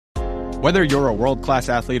Whether you're a world-class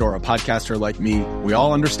athlete or a podcaster like me, we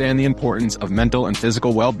all understand the importance of mental and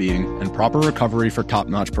physical well-being and proper recovery for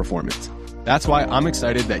top-notch performance. That's why I'm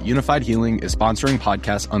excited that Unified Healing is sponsoring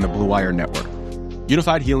podcasts on the Blue Wire Network.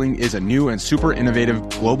 Unified Healing is a new and super innovative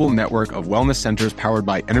global network of wellness centers powered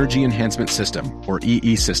by Energy Enhancement System, or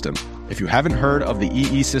EE System. If you haven't heard of the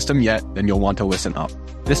EE System yet, then you'll want to listen up.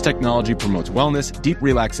 This technology promotes wellness, deep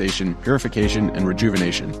relaxation, purification, and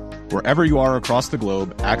rejuvenation. Wherever you are across the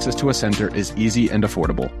globe, access to a center is easy and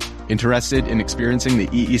affordable. Interested in experiencing the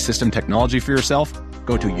EE System technology for yourself?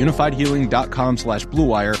 Go to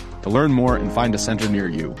unifiedhealing.com/bluewire to learn more and find a center near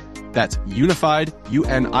you. That's unified,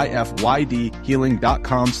 UNIFYD,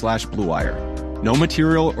 healing.com/bluewire. No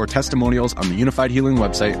material or testimonials on the Unified Healing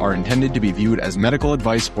website are intended to be viewed as medical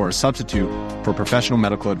advice or a substitute for professional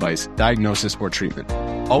medical advice, diagnosis, or treatment.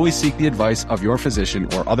 Always seek the advice of your physician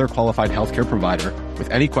or other qualified healthcare provider with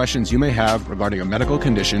any questions you may have regarding a medical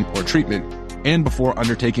condition or treatment and before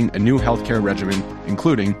undertaking a new healthcare regimen,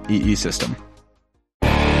 including EE System.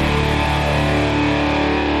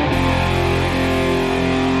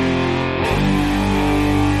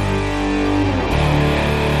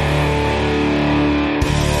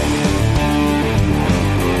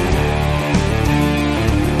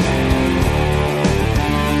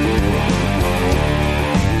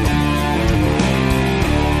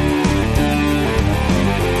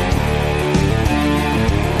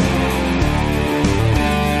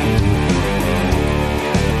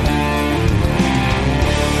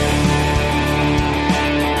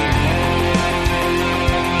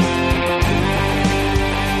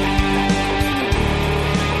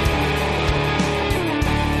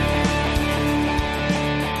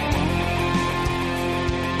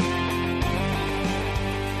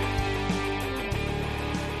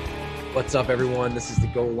 What's up, everyone? This is the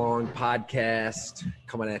Go Long Podcast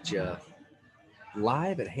coming at you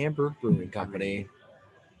live at Hamburg Brewing Company.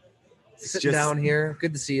 Sitting down here.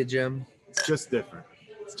 Good to see you, Jim. It's just different.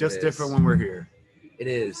 It's just different when we're here. It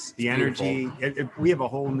is. The energy. We have a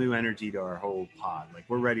whole new energy to our whole pod. Like,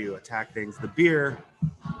 we're ready to attack things. The beer.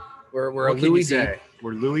 We're a Louis deep.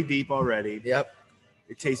 We're Louis deep already. Yep.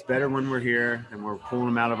 It tastes better when we're here and we're pulling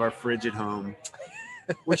them out of our fridge at home.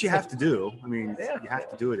 Which you have to do. I mean, You have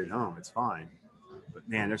to do it at home. It's fine. But,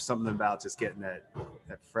 man, there's something about just getting that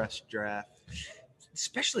fresh draft.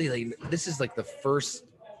 Especially, like, this is like the first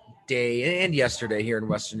day and yesterday here in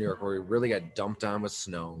Western New York where we really got dumped on with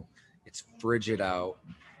snow. It's frigid out.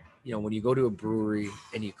 You know, when you go to a brewery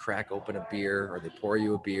and you crack open a beer or they pour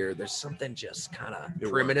you a beer, there's something just kind of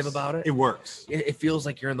primitive about it. It works. It feels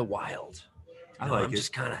like you're in the wild. I'm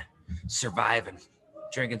just kind of surviving,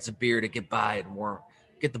 drinking some beer to get by and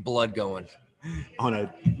get the blood going. On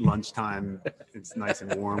a lunchtime, it's nice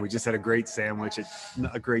and warm. We just had a great sandwich,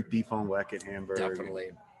 a great beef on weck at Hamburg.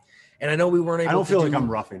 Definitely. And I know we weren't able to I don't feel like I'm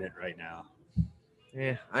roughing it right now.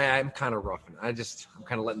 Yeah, I'm kind of roughing. I'm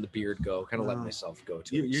kind of letting the beard go, kind of letting myself go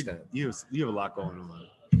to an extent. You have a lot going on.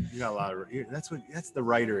 You got a lot of. That's the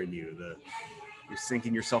writer in you. You're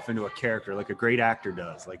sinking yourself into a character like a great actor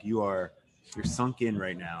does. Like you're sunk in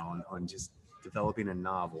right now on just developing a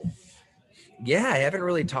novel. Yeah, I haven't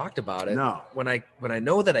really talked about it. No. When I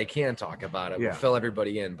know that I can talk about it, yeah. We'll fill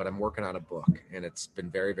everybody in, but I'm working on a book and it's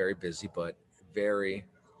been very, very busy, but very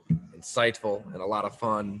insightful and a lot of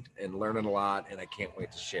fun and learning a lot, and I can't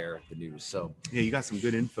wait to share the news. So yeah, you got some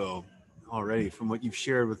good info already from what you've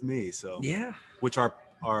shared with me. So yeah. Which are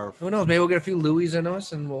who knows, maybe we'll get a few Louis in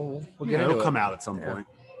us and we'll get into it. It'll come out at some point.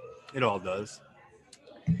 It all does.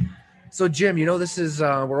 So, Jim, you know, this is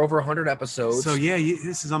we're over 100 episodes. So, yeah,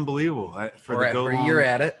 this is unbelievable. For a year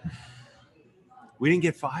at it. We didn't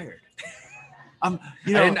get fired. I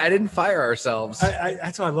didn't fire ourselves.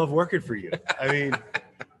 That's why I love working for you. I mean,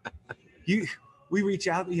 we reach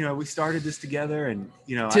out, we started this together and,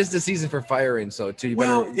 Tis the season for firing, so, too. You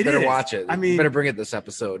better watch it. I mean, you better bring it this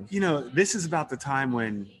episode. This is about the time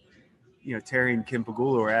when, Terry and Kim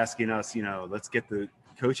Pagula were asking us, let's get the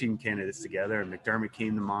coaching candidates together, and McDermott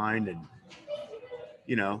came to mind, and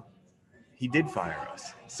he did fire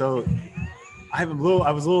us. So I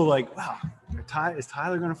was a little like, wow, is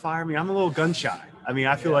Tyler going to fire me? I'm a little gun shy. I mean,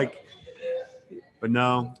 I feel like, but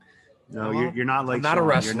no, you're not like. I'm not Sean. a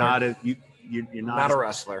wrestler. You're not a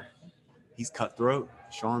wrestler. He's cutthroat.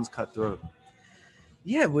 Sean's cutthroat.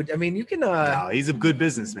 Yeah, you can. No, he's a good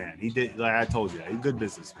businessman. He did, like I told you, he's a good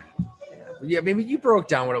businessman. Yeah, I mean, you broke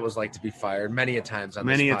down what it was like to be fired many a times on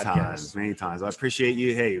this podcast. Many times. I appreciate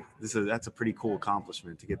you. Hey, that's a pretty cool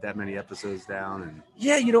accomplishment to get that many episodes down. And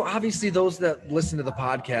yeah, obviously those that listen to the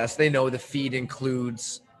podcast, they know the feed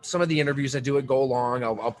includes some of the interviews I do at Go Long,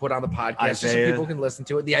 I'll put on the podcast just so Isaiah. people can listen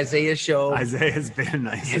to it. The Isaiah show, Isaiah's been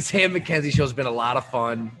nice. the Isaiah McKenzie show has been a lot of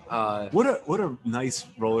fun. What a nice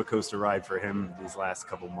roller coaster ride for him these last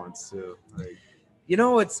couple months too. Like, You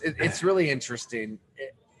know, it's really interesting.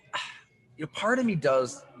 Part of me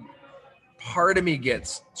gets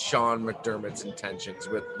Sean McDermott's intentions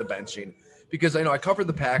with the benching, because I know I covered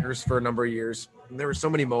the Packers for a number of years, and there were so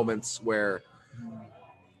many moments where,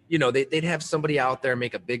 they'd have somebody out there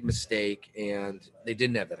make a big mistake, and they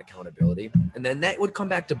didn't have that accountability, and then that would come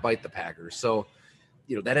back to bite the Packers. So,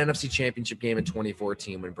 that NFC Championship game in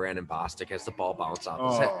 2014 when Brandon Bostic has the ball bounce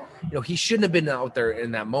off his head, he shouldn't have been out there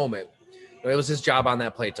in that moment. It was his job on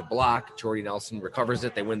that play to block. Jordy Nelson recovers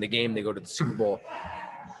it. They win the game. They go to the Super Bowl.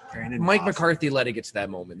 Mike McCarthy let it get to that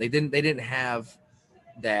moment. They didn't have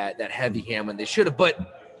that heavy hand when they should have.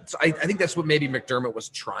 But so I think that's what maybe McDermott was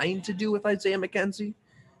trying to do with Isaiah McKenzie.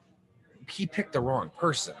 He picked the wrong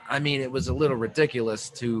person. I mean, it was a little ridiculous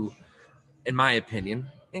to, in my opinion.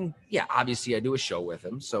 And yeah, obviously I do a show with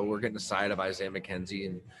him, so we're getting a side of Isaiah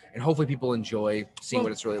McKenzie, and hopefully people enjoy seeing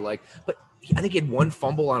what it's really like. But I think he had one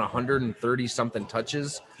fumble on 130 something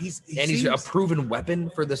touches. He's a proven weapon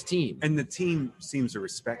for this team. And the team seems to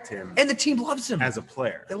respect him. And the team loves him as a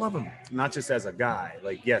player. They love him. Not just as a guy.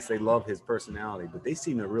 Like, yes, they love his personality, but they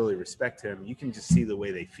seem to really respect him. You can just see the way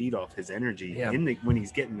they feed off his energy when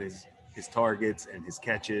he's getting his targets and his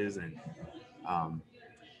catches. And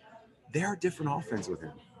they are a different offense with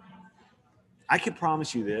him. I can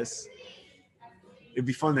promise you this. It'd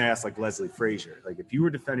be fun to ask like Leslie Frazier, like if you were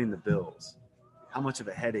defending the Bills, how much of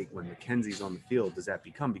a headache when McKenzie's on the field does that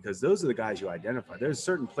become? Because those are the guys you identify. There's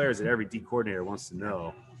certain players that every D coordinator wants to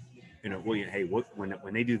know, hey,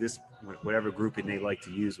 when they do this, whatever grouping they like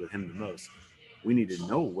to use with him the most, we need to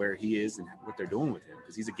know where he is and what they're doing with him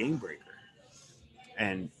because he's a game breaker.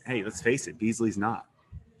 And hey, let's face it, Beasley's not.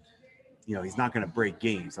 He's not going to break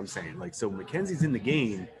games. I'm saying, like, so McKenzie's in the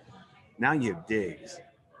game. Now you have Diggs.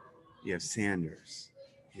 You have Sanders,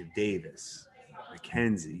 you have Davis,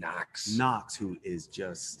 McKenzie, Knox, who is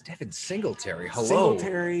just Devin Singletary. Hello,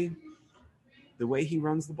 Singletary. The way he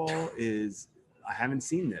runs the ball is, I haven't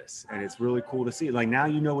seen this, and it's really cool to see. Like now,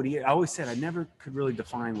 what he. I always said I never could really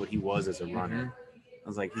define what he was as a runner. I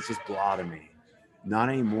was like, he's just blah to me. Not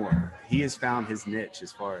anymore. He has found his niche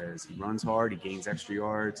as far as he runs hard, he gains extra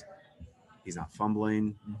yards, he's not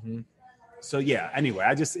fumbling. So yeah. Anyway,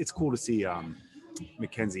 it's cool to see.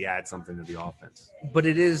 McKenzie add something to the offense, but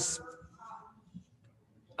it is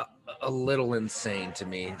a little insane to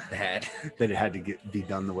me that it had to be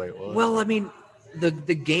done the way it was. Well, I mean, the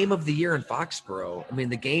game of the year in Foxborough. I mean,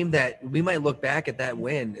 the game that we might look back at that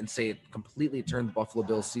win and say it completely turned the Buffalo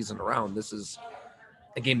Bills season around. This is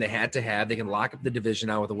a game they had to have. They can lock up the division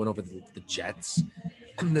now with a win over the Jets.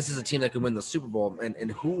 This is a team that could win the Super Bowl.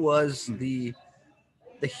 And who was the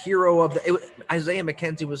hero of Isaiah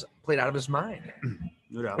McKenzie was played out of his mind.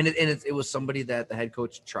 No doubt. And it was somebody that the head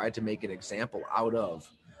coach tried to make an example out of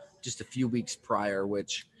just a few weeks prior,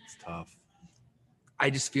 which it's tough.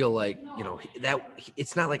 I just feel like, that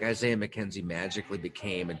it's not like Isaiah McKenzie magically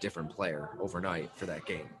became a different player overnight for that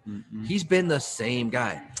game. Mm-mm. He's been the same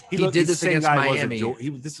guy. He did this against Miami.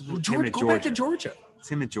 This is Go back to Georgia. It's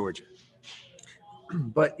him at Georgia.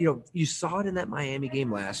 But, you saw it in that Miami game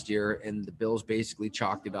last year, and the Bills basically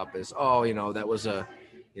chalked it up as, that was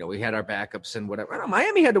we had our backups and whatever. No,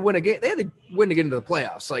 Miami had to win a game. They had to win to get into the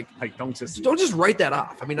playoffs. Like don't just write that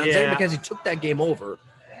off. I mean, Isaiah McKenzie took that game over.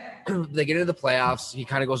 They get into the playoffs. He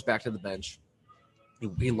kind of goes back to the bench.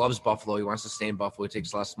 He loves Buffalo. He wants to stay in Buffalo. It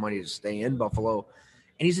takes less money to stay in Buffalo.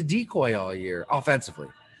 And he's a decoy all year offensively.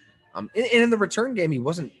 And in the return game, he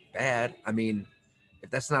wasn't bad. I mean, if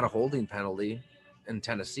that's not a holding penalty in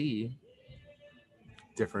Tennessee,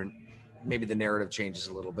 different. Maybe the narrative changes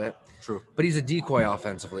a little bit. True. But he's a decoy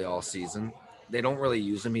offensively all season. They don't really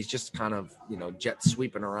use him. He's just kind of, jet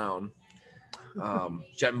sweeping around,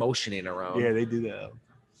 jet motioning around. Yeah, they do that.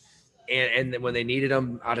 And when they needed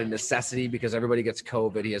him out of necessity because everybody gets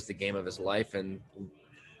COVID, he has the game of his life. And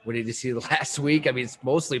what did you see last week? I mean, it's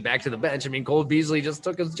mostly back to the bench. I mean, Cole Beasley just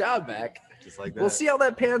took his job back. Just like that. We'll see how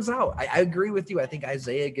that pans out. I agree with you. I think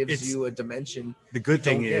Isaiah gives you a dimension. The good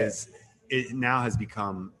thing is it now has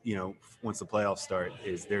become, once the playoffs start,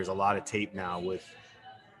 is there's a lot of tape now with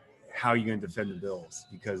how you're going to defend the Bills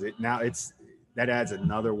because that adds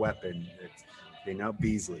another weapon. They know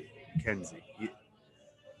Beasley, Kenzie.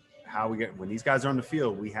 When these guys are on the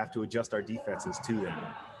field, we have to adjust our defenses to them.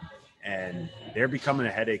 And they're becoming a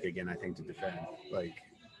headache again, I think, to defend,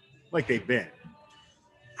 like they've been.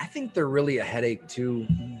 I think they're really a headache, too,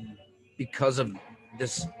 because of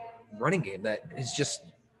this running game that has just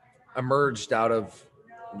emerged out of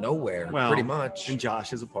nowhere, Well, pretty much. And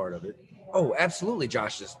Josh is a part of it, Oh, absolutely.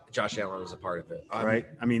 Josh Allen is a part of it. right?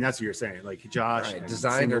 I mean, that's what you're saying. Like Josh, Right. and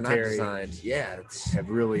Designed or not Singletary designed. Yeah. have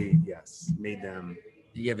really, made them.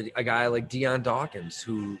 You have a guy like Deion Dawkins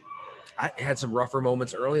who had some rougher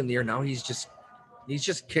moments early in the year. Now he's just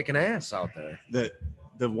kicking ass out there.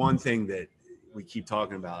 The one thing that we keep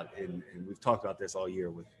talking about, and we've talked about this all year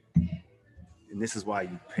and this is why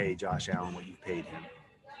you pay Josh Allen what you paid him.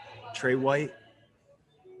 Trey White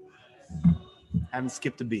haven't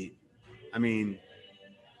skipped a beat. I mean,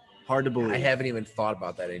 hard to believe. I haven't even thought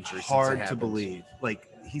about that injury. Hard since it to happened. believe. Like,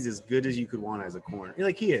 he's as good as you could want as a corner.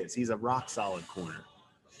 Like, he is. He's a rock solid corner.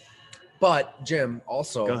 But Jim,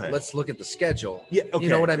 also Go ahead. let's look at the schedule. Yeah, okay. You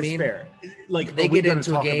know what I that's mean? Fair. Like, They are we get gonna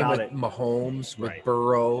into a talk game about with it? Mahomes, with Right.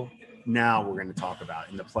 Burrow. Now we're going to talk about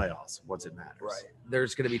in the playoffs once it matters. Right.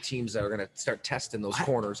 There's going to be teams that are going to start testing those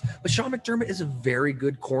corners. But Sean McDermott is a very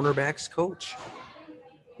good cornerbacks coach.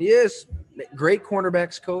 He is. Great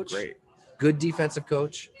cornerbacks coach. Great. Good defensive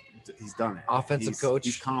coach. He's done it. Offensive coach.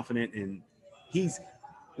 He's confident, and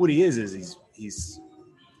what he is he's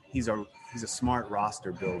a smart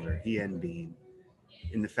roster builder. He and Bean,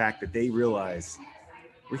 in the fact that they realize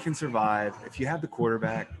we can survive if you have the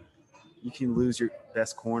quarterback. You can lose your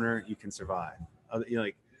best corner, you can survive.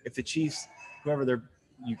 Like if the Chiefs, whoever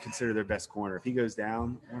you consider their best corner, if he goes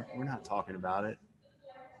down, we're not talking about it.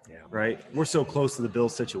 Yeah. Right. We're so close to the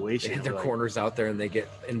Bills They situation. hit their Like, corners out there and they get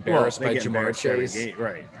embarrassed they by get Jamar embarrassed every Chase. game.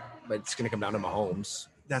 Right. But it's going to come down to Mahomes.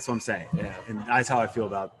 That's what I'm saying. Yeah. And that's how I feel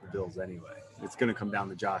about the Bills anyway. It's going to come down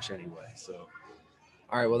to Josh anyway. So,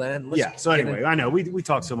 All right. Well, then. Let's So get anyway, I know we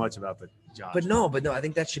talk so much about the Josh. But no, I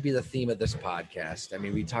think that should be the theme of this podcast. I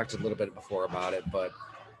mean, we talked a little bit before about it, but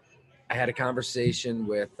I had a conversation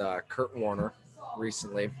with Kurt Warner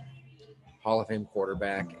recently, Hall of Fame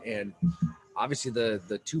quarterback, and obviously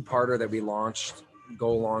the two-parter that we launched,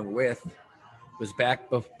 Go Along With, was back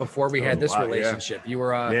before we had this relationship. You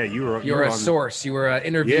were you were a on- source. You were an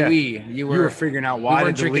interviewee. Yeah. You You were were figuring out we why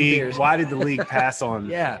weren't did the drinking league beers. why did the league pass on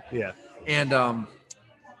yeah. yeah. And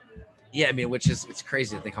I mean, it's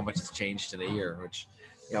crazy to think how much it's changed in a year. Which,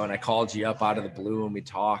 when I called you up out of the blue and we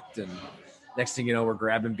talked, and next thing you know, we're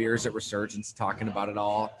grabbing beers at Resurgence, talking about it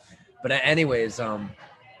all. But anyways,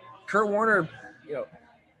 Kurt Warner,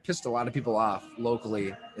 pissed a lot of people off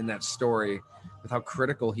locally in that story with how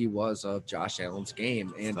critical he was of Josh Allen's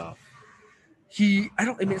game. And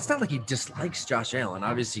it's not like he dislikes Josh Allen.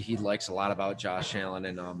 Obviously, he likes a lot about Josh Allen.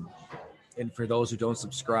 And for those who don't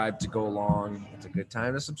subscribe to Go Long, it's a good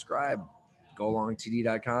time to subscribe.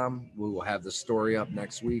 GoLongTD.com. We will have the story up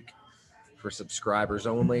next week for subscribers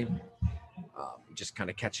only. Just kind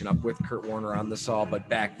of catching up with Kurt Warner on this all. But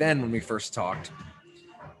back then when we first talked,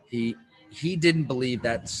 he didn't believe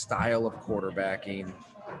that style of quarterbacking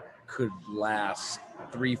could last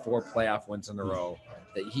 3-4 playoff wins in a row.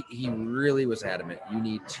 That he really was adamant. You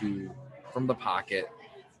need to, from the pocket,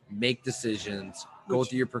 make decisions, go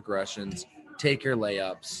through your progressions, take your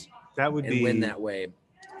layups, That would and win that way.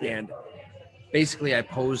 And basically, I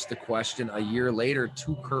posed the question a year later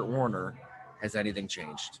to Kurt Warner: has anything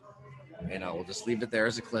changed? And I will just leave it there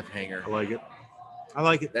as a cliffhanger. I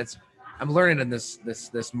like it. I'm learning in this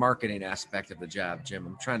marketing aspect of the job, Jim.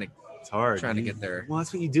 I'm trying to It's hard. trying to get there. Well,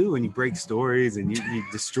 that's what you do when you break stories and you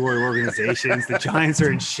destroy organizations. The Giants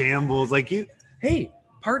are in shambles. Hey,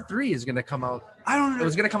 part 3 is going to come out. I don't It know.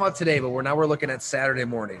 was going to come out today, but we're looking at Saturday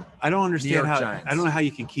morning. I don't understand York how Giants. I don't know how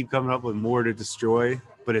you can keep coming up with more to destroy,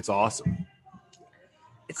 but it's awesome.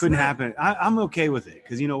 It Couldn't happen. I'm okay with it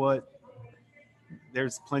because you know what?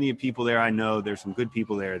 There's plenty of people there. I know there's some good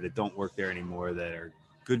people there that don't work there anymore that are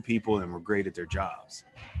good people and were great at their jobs.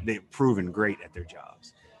 They've proven great at their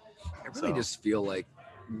jobs. I really just feel like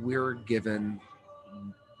we're given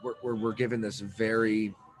this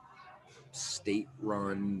very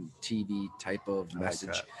state-run TV type of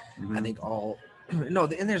message. Mm-hmm. I think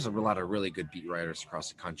and there's a lot of really good beat writers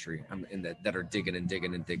across the country that are digging and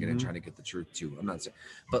trying to get the truth too. I'm not saying,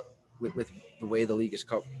 but with the way the league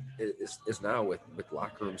is now with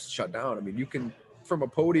locker rooms shut down, I mean, you can from a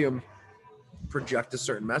podium project a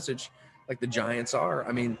certain message like the Giants are.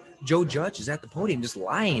 I mean, Joe Judge is at the podium just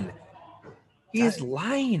lying. He is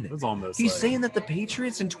lying. It was almost He's like- saying that the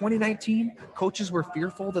Patriots in 2019 coaches were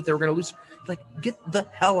fearful that they were going to lose. Like, get the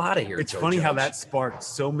hell out of here. It's Joe funny how Judge. that sparked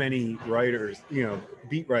so many writers,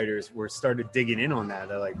 beat writers started digging in on that.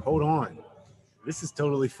 They're like, hold on, this is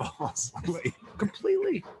totally false.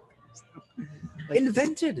 completely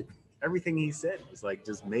invented. Everything he said was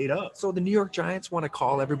just made up. So the New York Giants want to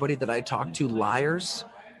call everybody that I talk to liars.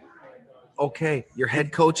 Okay, your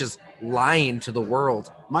head coach is lying to the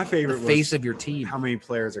world. My The favorite face was of your team. how many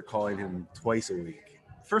players are calling him twice a week,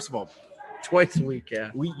 first of all, Twice a week, yeah.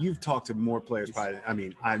 you've talked to more players. Probably, I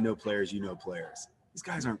mean, I know players, you know players. These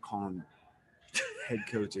guys aren't calling head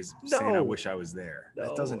coaches saying, "I No. wish I was there." No.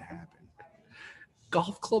 That doesn't happen.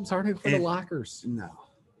 Golf clubs aren't in for the And- lockers. No,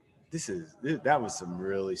 that was some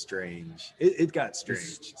really strange. It got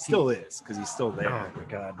strange. Still is because he's still there. Oh my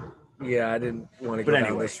god. Yeah, I didn't want to But go down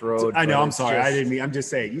anyway, this road. I know. but I'm it's sorry. I just- didn't mean. I'm just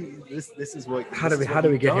saying. This is what. How this do we is what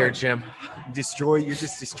you've get here, done. Jim? Destroy.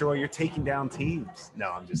 You're taking down teams.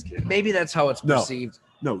 No, I'm just kidding. Maybe that's how it's No. perceived.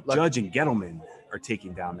 No, Look- Judge and Gettleman are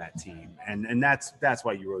taking down that team, and that's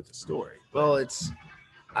why you wrote the story. Well, it's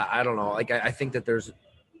I don't know. Like I think that there's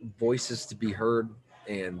voices to be heard,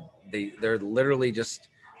 and they're literally just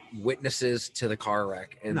witnesses to the car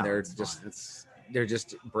wreck, and No, they're it's just fine. It's they're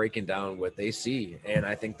just breaking down what they see. And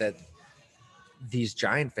I think that these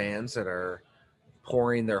Giant fans that are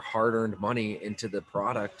pouring their hard-earned money into the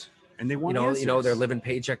product, and they want you know, they're answers. living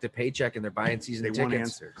paycheck to paycheck and they're buying season They tickets. want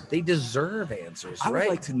answers. They deserve answers, I would right?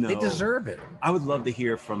 like to know. They deserve it. I would love to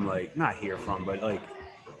hear from not hear from, but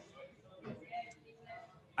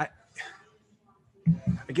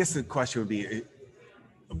I guess the question would be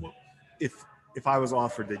if I was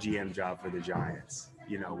offered the GM job for the Giants,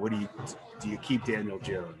 what do you keep Daniel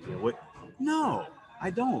Jones? What? No, I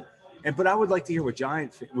don't. But I would like to hear would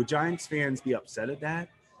Giants fans be upset at that?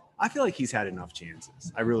 I feel like he's had enough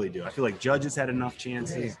chances. I really do. I feel like Judge has had enough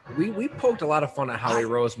chances. We poked a lot of fun at Howie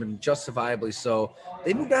Roseman, justifiably so.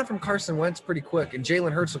 They moved on from Carson Wentz pretty quick, and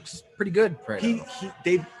Jalen Hurts looks pretty good right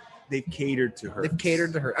now. They've catered to her. They've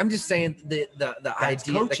catered to her. I'm just saying the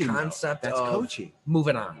idea, coaching, the though. concept That's of coaching.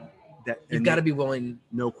 moving on. You've got to be willing.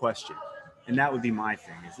 No question. And that would be my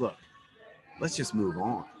thing is, look, let's just move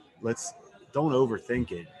on. Don't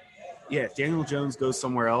overthink it. Yeah, if Daniel Jones goes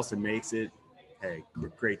somewhere else and makes it, hey,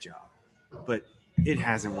 great job. But it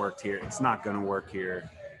hasn't worked here. It's not going to work here.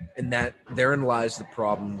 And that therein lies the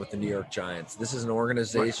problem with the New York Giants. This is an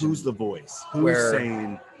organization. Who's the voice? Who's Where-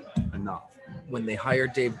 saying enough? When they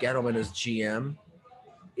hired Dave Gettleman as GM,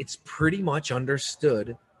 it's pretty much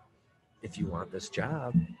understood. If you want this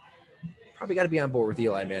job, probably got to be on board with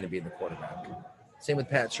Eli Manning being the quarterback. Same with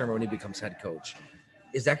Pat Shermer when he becomes head coach.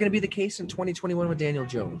 Is that going to be the case in 2021 with Daniel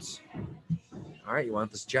Jones? All right, you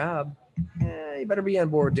want this job? You better be on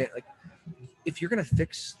board. Like, if you're going to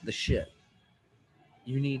fix the shit,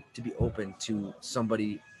 you need to be open to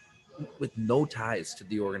somebody with no ties to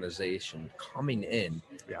the organization coming in,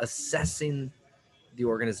 assessing the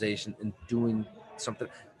organization and doing something.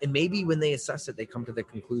 And maybe when they assess it, they come to the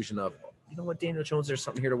conclusion of, you know what, Daniel Jones, there's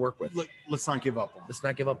something here to work with. Look, let's not give up on it. Let's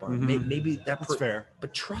not give up on it. Mhm. Maybe That's fair.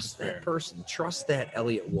 but trust That's that fair. person. Trust that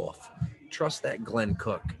Elliott Wolf. Trust that Glenn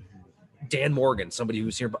Cook. Dan Morgan, somebody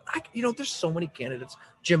who's here. But there's so many candidates.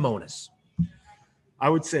 Jim Monis. I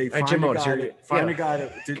would say All right, Jim Otis, a yeah. guy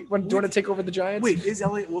to Do you want to take over the Giants? wait, is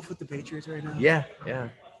Elliott Wolf with the Patriots right now? Yeah.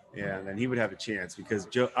 Yeah, and then he would have a chance because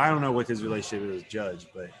I don't know what his relationship is with Judge,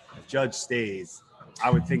 but if Judge stays, I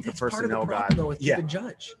would think That's the part of the personnel problem, guy. though, with Yeah. the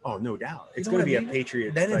Judge. Oh, no doubt. It's know going to what be I a mean?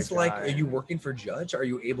 Patriot. Then it's type like, guy. are you working for Judge? Are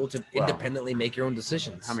you able to Well, independently make your own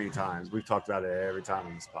decisions? How many times we've talked about it every time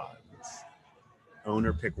on the spot? It's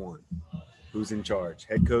owner, pick one. Who's in charge?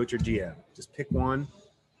 Head coach or GM? Just pick one,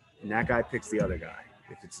 and that guy picks the other guy.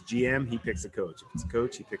 If it's GM, he picks the coach. If it's a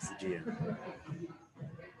coach, he picks the GM.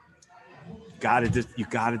 You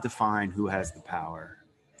gotta define who has the power.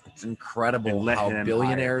 It's incredible And let how him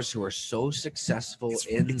billionaires who are so successful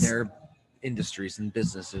in It's- their industries and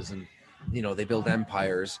businesses and they build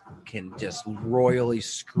empires can just royally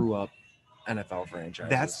screw up NFL franchises.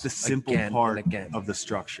 That's the simple again part and again. of the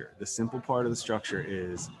structure. The simple part of the structure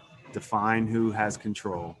is define who has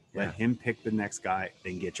control. Yeah. Let him pick the next guy,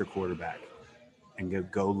 then get your quarterback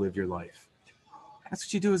and go live your life. That's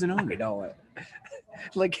what you do as an owner. I know it.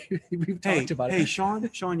 Like we've Hey, talked about hey, it.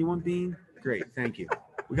 Sean, you want Bean? Great, thank you.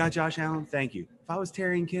 We got Josh Allen, thank you. If I was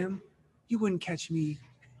Terry and Kim, you wouldn't catch me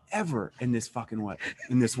ever in this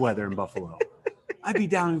weather in Buffalo. I'd be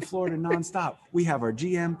down in Florida nonstop. We have our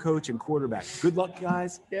GM, coach, and quarterback. Good luck,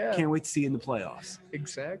 guys. Yeah. Can't wait to see you in the playoffs.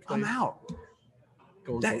 Exactly. I'm out.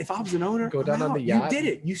 Go- If I was an owner, Go down I'm on the out. yacht. You did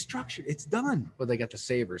it. You structured. It's done. Well, they got the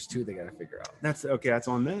Sabres too. They got to figure out. That's okay. That's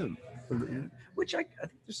on them. Which I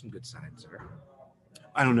think there's some good signs there.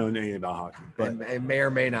 I don't know anything about hockey, but And it may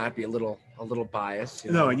or may not be a little biased.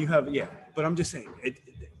 no, and you have But I'm just saying my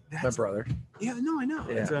that's brother. Yeah, no, I know.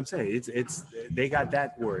 Yeah. That's what I'm saying. It's they got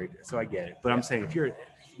that worried, so I get it. But I'm saying if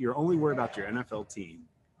you're only worried about your NFL team,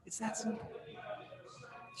 it's that simple.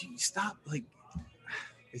 You stop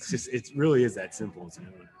it really is that simple as an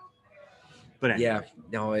owner. But anyway, Yeah,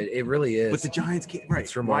 no, it really is. but the Giants can't. Right?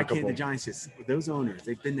 It's Why can't remarkable. the Giants just those owners?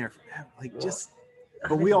 They've been there forever.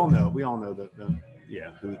 But we all know. We all know that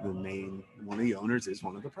Yeah, who one of the owners is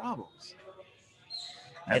one of the problems.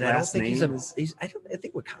 And I don't think I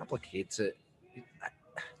think what complicates it,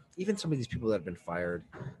 even some of these people that have been fired,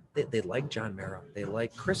 they like John Mara, they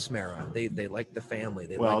like Chris Mara, they like the family.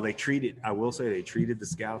 I will say they treated the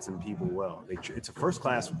scouts and people well. It's a first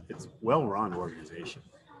class, it's well run organization.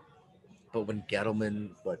 But when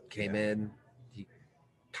Gettleman came in, he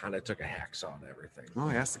kind of took a hacksaw on everything. Oh,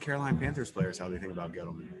 I asked the Carolina Panthers players how they think about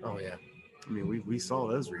Gettleman. Oh yeah, I mean we saw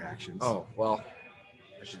those reactions. Oh well,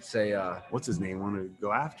 I should say what's his name? Want to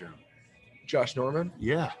go after him? Josh Norman.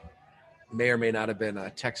 Yeah. May or may not have been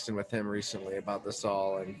texting with him recently about this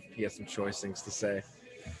all, and he has some choice things to say.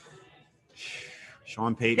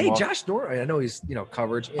 Sean Payton. Hey, Josh Norman. I know he's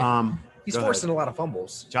coverage. He's forcing a lot of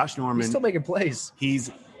fumbles. Josh Norman. He's still making plays. He's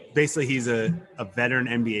a veteran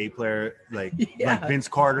NBA player, like Vince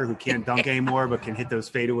Carter, who can't dunk anymore but can hit those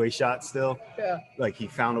fadeaway shots still. Yeah. Like he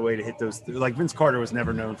found a way to hit those. Like Vince Carter was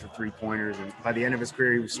never known for 3-pointers, and by the end of his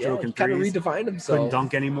career, he was stroking kind of threes. redefined himself. Couldn't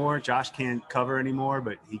dunk anymore. Josh can't cover anymore,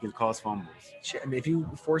 but he can cause fumbles. I mean, if you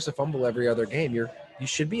force a fumble every other game, you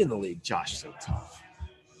should be in the league. Josh, so tough.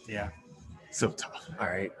 Yeah, so tough. All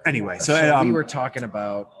right. Anyway, so we were talking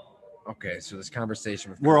about. Okay, so this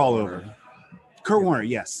conversation with we're all over. Kurt Warner,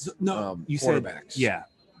 yes. No, you said quarterbacks. Yeah.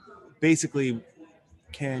 Basically,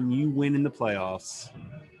 can you win in the playoffs?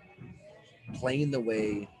 Playing the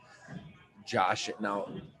way Josh now,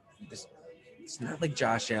 it's not like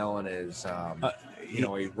Josh Allen is, a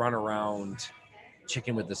run around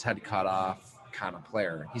chicken with his head cut off kind of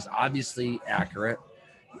player. He's obviously accurate.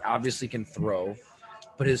 He obviously can throw,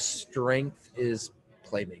 but his strength is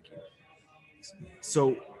playmaking.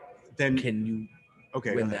 So then, can you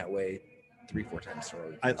win that way 3-4 times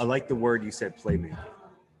through? I like the word you said, playmaking,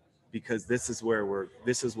 because this is where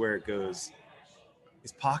it goes.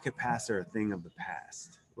 Is pocket passer a thing of the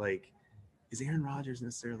past? Like, is Aaron Rodgers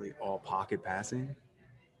necessarily all pocket passing?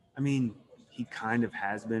 I mean, he kind of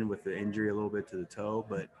has been with the injury a little bit to the toe,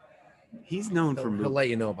 but he's known for moving. He'll let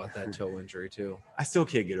you know about that toe injury too. I still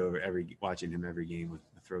can't get over watching him every game with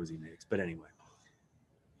the throws he makes. But anyway,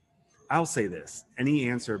 I'll say this: any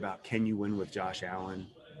answer about can you win with Josh Allen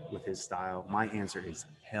with his style? My answer is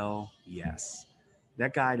hell yes.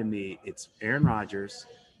 That guy, to me, it's Aaron Rodgers,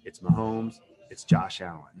 it's Mahomes, it's Josh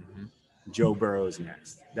Allen. Mm-hmm. Joe Burrow's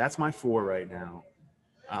next. That's my 4 right now.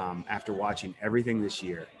 After watching everything this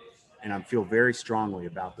year, and I feel very strongly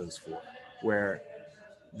about those 4, where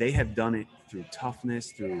they have done it through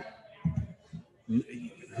toughness, through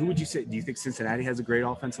who would you say? Do you think Cincinnati has a great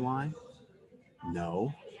offensive line?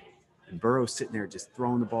 No. And Burrow's sitting there just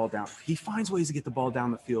throwing the ball down. He finds ways to get the ball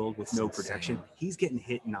down the field with no protection. He's getting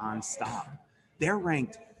hit nonstop. They're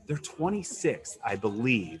 26th, I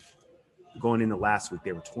believe, going into last week.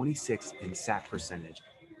 They were 26th in sack percentage.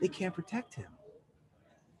 They can't protect him.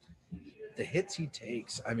 The hits he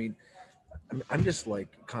takes, I mean, I'm just like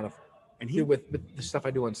kind of, and with the stuff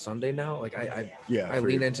I do on Sunday now, like I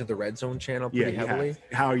lean into the Red Zone channel pretty heavily.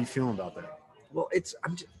 How are you feeling about that? Well,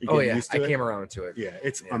 I came around to it. Yeah,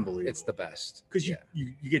 it's unbelievable. It's the best. Because you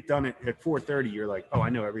get done at 4:30, you're like, oh, I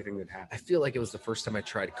know everything that happened. I feel like it was the first time I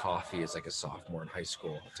tried coffee as like a sophomore in high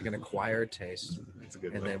school. It's like an acquired taste. It's a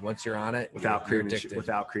good and one. then once you're on it, without cream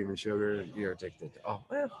and sugar, you're addicted. Oh,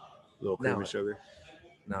 well, a little cream and sugar.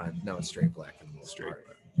 No, it's straight black for the most part.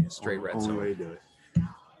 Straight red. Only way to do it.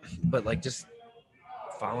 But like just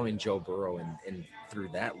following Joe Burrow and through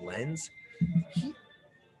that lens,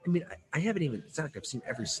 I haven't even. It's not like I've seen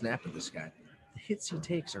every snap of this guy. The hits he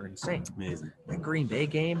takes are insane. Amazing. That Green Bay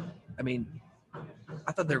game,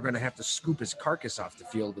 I thought they were going to have to scoop his carcass off the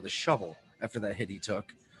field with a shovel after that hit he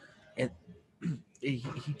took. And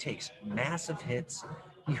he takes massive hits.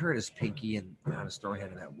 He hurt his pinky and on his throwing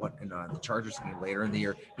hand in the Chargers game later in the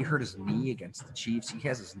year. He hurt his knee against the Chiefs. He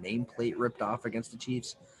has his nameplate ripped off against the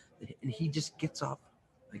Chiefs. And he just gets up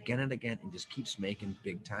again and again and just keeps making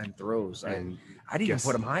big time throws. I'd even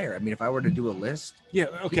put him higher. If I were to do a list,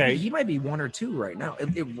 he might be 1 or 2 right now.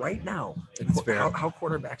 Right now, how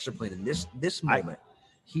quarterbacks are playing in this moment,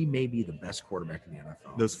 he may be the best quarterback in the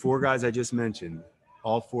NFL. Those 4 guys I just mentioned,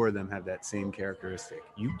 all 4 of them have that same characteristic.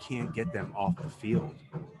 You can't get them off the field.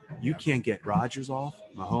 You can't get Rodgers off,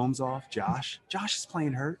 Mahomes off, Josh. Josh is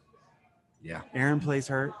playing hurt. Yeah. Aaron plays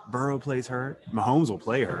hurt. Burrow plays hurt. Mahomes will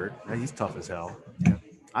play hurt. He's tough as hell. Yeah.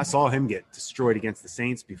 I saw him get destroyed against the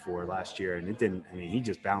Saints before last year, and it didn't. He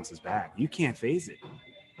just bounces back. You can't phase it.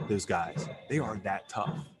 Those guys, they are that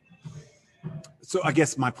tough. So I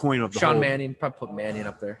guess my point of the Sean Mannion, probably put Mannion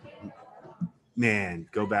up there. Man,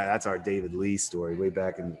 go back. That's our David Lee story way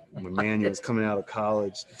back when Mannion was coming out of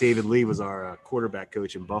college. David Lee was our quarterback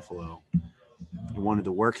coach in Buffalo. He wanted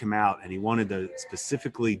to work him out, and he wanted to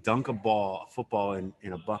specifically dunk a football in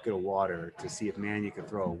a bucket of water to see if Mannion could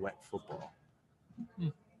throw a wet football.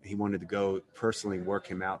 He wanted to go personally work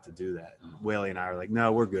him out to do that. And Whaley and I were like,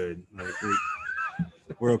 no, we're good. Like,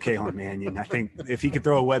 we're okay on Mannion. I think if he could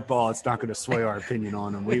throw a wet ball, it's not going to sway our opinion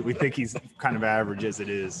on him. We think he's kind of average as it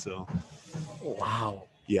is. So, Wow.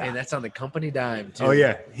 yeah. And that's on the company dime too. Oh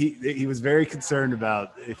yeah, he was very concerned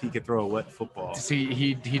about if he could throw a wet football. See,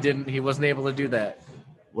 he wasn't able to do that.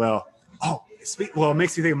 Well, it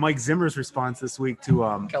makes me think of Mike Zimmer's response this week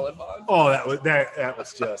to Kellen Mond. Oh, that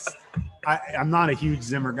was just. I'm not a huge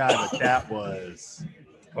Zimmer guy, but that was.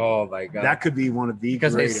 Oh my God. That could be one of the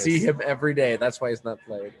because greatest. they see him every day. That's why he's not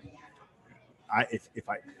playing. If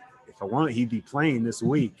I wanted, he'd be playing this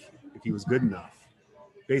week if he was good enough.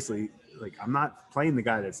 Basically, like I'm not playing the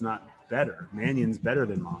guy that's not better. Mannion's better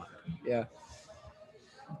than Mond. Yeah.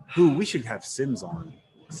 Who we should have Sims on.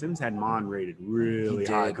 Sims had Mond rated really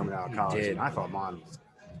high coming out of college, and I thought Mond was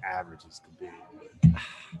average as could be.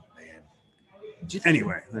 Man.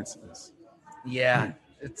 Anyway, that's yeah.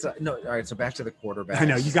 It's no. All right. So back to the quarterback. I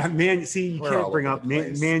know you got man. See, you We're can't bring up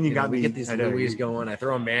Mannion. You Got me. We get these Louis going. I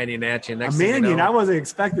throw a Mannion at you. Next Mannion. thing you know, I wasn't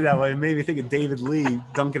expecting that one. It made me think of David Lee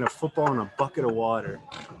dunking a football in a bucket of water.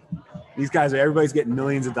 These guys everybody's getting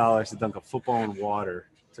millions of dollars to dunk a football in water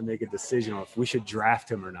to make a decision on if we should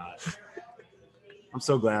draft him or not. I'm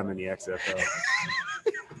so glad I'm in the XFL.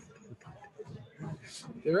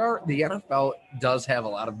 The NFL does have a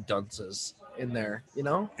lot of dunces in there, you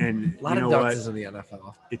know, and a lot of dunces in the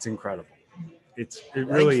NFL. It's incredible. It I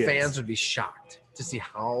really think is. Fans would be shocked to see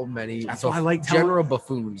how many That's why I like general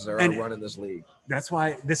buffoons are running this league. That's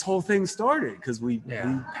why this whole thing started, because we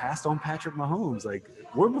passed on Patrick Mahomes. Like,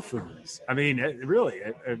 we're buffoons. I mean, it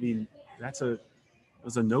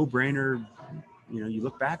was a no-brainer. You know, you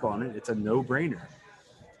look back on it, it's a no-brainer.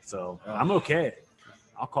 So I'm okay.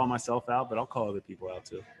 I'll call myself out, but I'll call other people out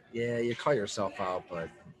too. Yeah, you call yourself out, but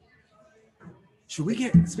should we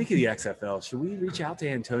speaking of the XFL, should we reach out to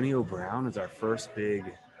Antonio Brown as our first big?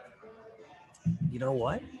 You know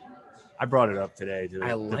what? I brought it up today.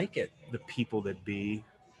 I like it. The people that be.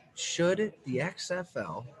 Should the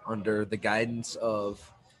XFL, under the guidance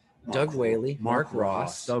of Doug Whaley, Mark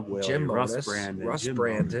Ross, Doug Whaley, Jim Russ Monis,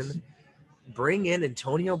 Brandon, bring in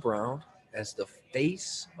Antonio Brown as the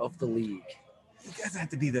face of the league? He doesn't have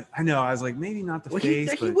to be the. I know. I was like, maybe not the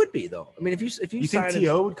face. He would be though. I mean, if you think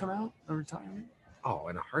T.O. would come out of retirement? Oh,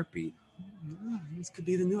 in a heartbeat. This could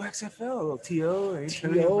be the new XFL.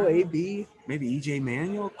 T.O. A.B. Maybe E.J.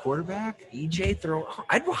 Manuel, quarterback. E.J. throw.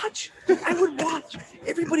 I'd watch. I would watch.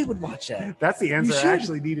 Everybody would watch that. That's the answer I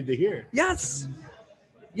actually needed to hear. Yes.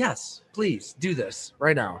 Please do this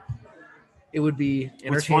right now. It would be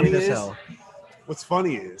entertaining as hell. What's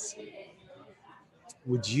funny is,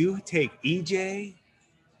 would you take EJ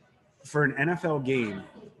for an NFL game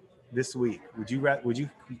this week? Could you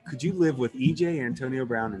live with EJ, Antonio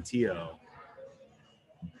Brown, and T.O.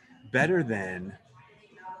 better than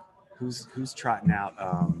who's trotting out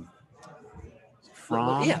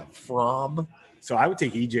Fromm? Yeah, Fromm. So I would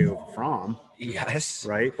take EJ over Fromm. Yes.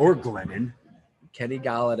 Right? Or Glennon. Kenny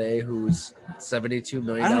Galladay, who's $72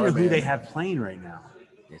 million. I don't know who they have playing right now.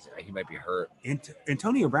 He might be hurt.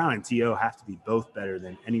 Antonio Brown and T.O. have to be both better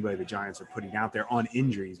than anybody the Giants are putting out there on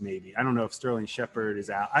injuries, maybe. I don't know if Sterling Shepard is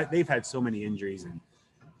out. They've had so many injuries, and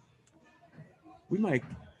we might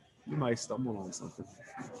stumble on something.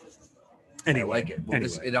 Anyway, I like it. Well,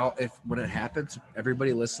 anyway. When it happens,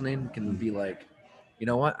 everybody listening can be like, you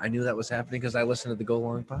know what? I knew that was happening because I listened to the Go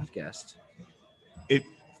Long podcast.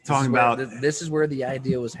 This is where the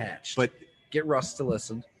idea was hatched. But get Russ to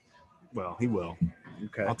listen. Well, he will.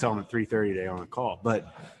 Okay. I'll tell him at 3:30 today on a call.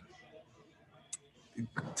 But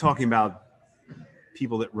talking about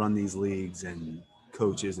people that run these leagues and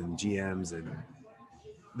coaches and GMs, and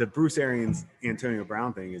the Bruce Arians, Antonio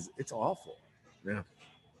Brown thing it's awful. Yeah.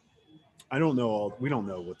 We don't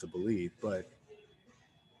know what to believe, but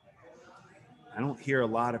I don't hear a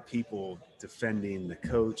lot of people defending the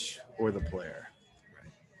coach or the player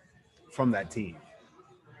from that team.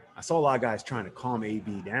 I saw a lot of guys trying to calm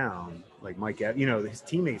AB down, like Mike. His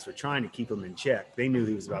teammates were trying to keep him in check. They knew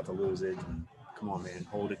he was about to lose it. Come on, man,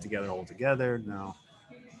 hold it together. No,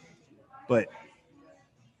 but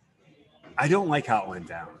I don't like how it went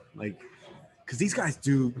down. Like, because these guys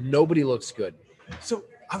do. Nobody looks good. So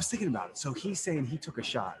I was thinking about it. So he's saying he took a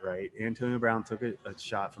shot, right? Antonio Brown took a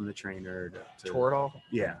shot from the trainer to Toradol.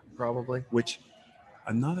 Yeah, probably.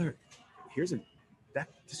 That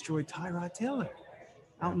destroyed Tyrod Taylor.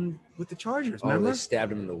 Out with the Chargers, remember? They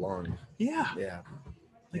stabbed him in the lung. Yeah.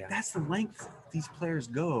 Like that's the length these players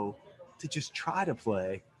go to just try to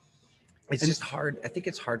play. It's just hard. I think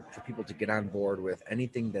it's hard for people to get on board with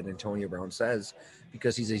anything that Antonio Brown says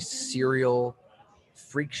because he's a serial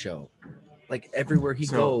freak show. Like everywhere he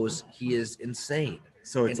goes, he is insane.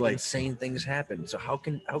 So it's and like insane things happen. So how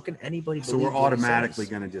can anybody? So we're automatically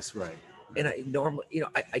going to just right. And I normally,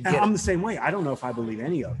 I And get. I'm the same way. I don't know if I believe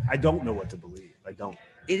any of it. I don't know what to believe. I don't.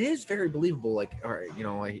 It is very believable. Like, all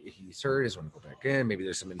right, he's hurt. He's want to go back in. Maybe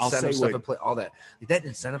there's some I'll incentive say stuff what- at play. All that. Like, that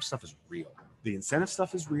incentive stuff is real, The incentive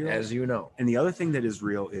stuff is real. as you know. And the other thing that is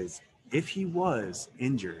real is if he was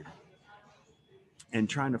injured and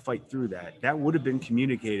trying to fight through that, that would have been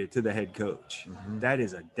communicated to the head coach. Mhm. That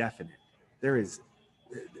is a definite. There is,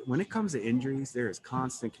 when it comes to injuries, there is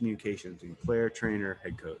constant communication between player, trainer,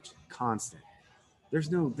 head coach. Constant. There's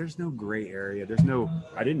no gray area. There's no,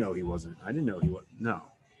 I didn't know he wasn't. I didn't know he was. No.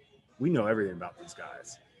 We know everything about these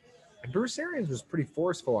guys. And Bruce Arians was pretty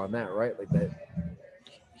forceful on that, right? Like that.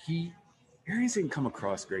 Arians didn't come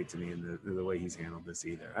across great to me in the way he's handled this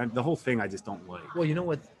either. The whole thing I just don't like. Well, you know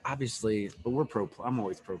what? Obviously, But I'm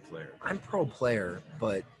always pro player. I'm pro player,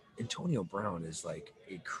 but Antonio Brown is like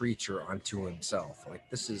a creature unto himself. Like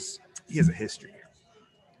He has a history.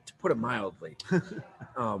 to put it mildly.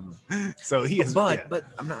 So he is. But yeah. but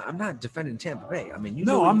I'm not defending Tampa Bay. I mean, you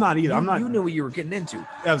No, knew I'm not either. You, I'm not- You knew what you were getting into.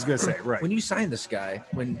 I was gonna say right. When you signed this guy,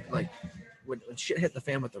 when shit hit the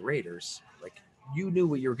fan with the Raiders, like you knew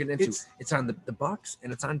what you were getting into. It's on the Bucks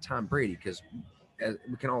and it's on Tom Brady because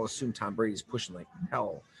we can all assume Tom Brady's pushing like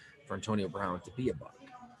hell for Antonio Brown to be a Buck.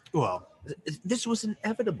 Well, This was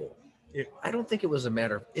inevitable. I don't think it was a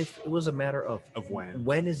matter of if, it was a matter of when.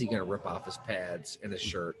 when is he going to rip off his pads and his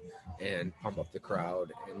shirt and pump up the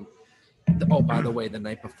crowd and by the way, the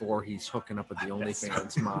night before he's hooking up with the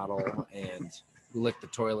OnlyFans model and lick the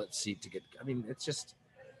toilet seat to get. I mean, it's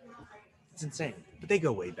insane. But they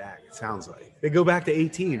go way back. It sounds like they go back to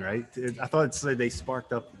 18, right? I thought it said they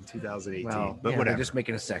sparked up in 2018. Well, but yeah, whatever. they're just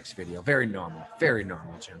making a sex video. Very normal,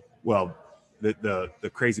 Jim. Well, the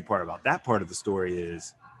crazy part about that part of the story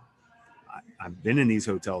is I've been in these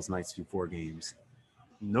hotels nights before games.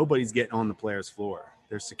 Nobody's getting on the player's floor.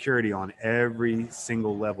 There's security on every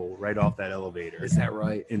single level right off that elevator. Is that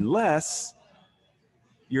right? Unless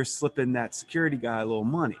you're slipping that security guy a little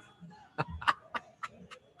money.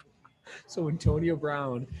 So Antonio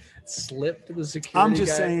Brown slipped the security. I'm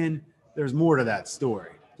just guy. saying there's more to that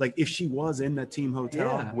story. Like if she was in the team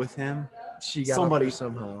hotel Yeah. with him, She got somebody- up there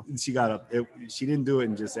somehow. she got up. She didn't do it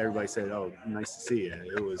and just everybody said, "Oh, nice to see you."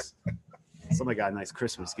 It was somebody got a nice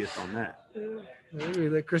Christmas gift on that. Maybe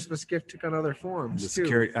the Christmas gift took on other The forms too.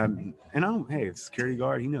 security, and the security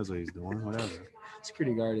guard, he knows what he's doing. Whatever.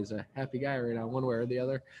 Security guard is a happy guy right now, one way or the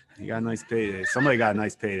other. He got a nice payday. Somebody got a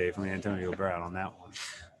nice payday from Antonio Brown on that one.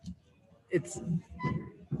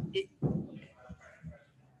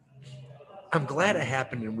 I'm glad it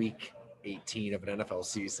happened in week 18 of an NFL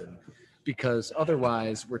season because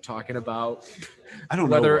otherwise we're talking about I don't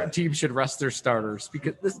know whether what. teams should rest their starters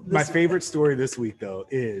because this My favorite story this week, though,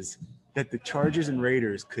 is that the Chargers and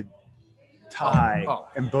Raiders could tie Oh.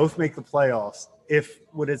 and both make the playoffs if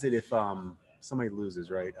somebody loses,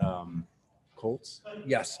 right? Colts.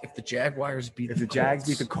 yes, if the Jaguars beat If the Jags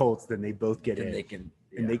beat the Colts, then they both get then in, they can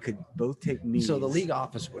and they could both take knees. so the league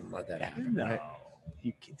office wouldn't let that happen. No, Right?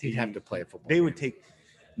 he'd He'd have to play a football. They game. would take.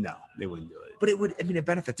 No, they wouldn't do it. But it would. I mean, it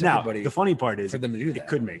benefits Now, everybody the funny part is for them to do that. it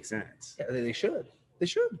could make sense. Yeah, they should. They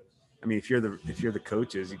should. I mean, if you're the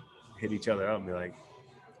coaches, you hit each other up and be like,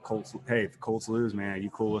 "Colts, hey, if the Colts lose, man, are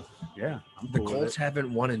you cool with?" Yeah, I'm The cool with Colts it.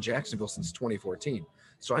 haven't won in Jacksonville since 2014,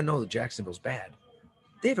 so I know that Jacksonville's bad.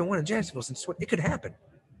 They haven't won in Jacksonville since it could happen.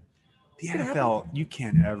 The It could NFL, you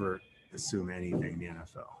can't ever assume anything in the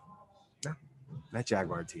NFL. No. That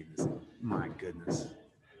Jaguar team is, my goodness.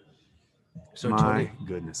 So My Tony,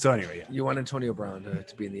 goodness. So anyway, yeah. you want Antonio Brown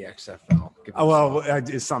to be in the XFL? Give Oh, us- well,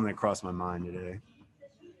 it's something that crossed my mind today.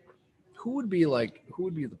 who would be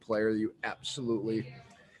the player that you absolutely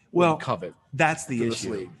Well, would covet? That's the for this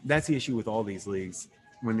issue. league. That's the issue with all these leagues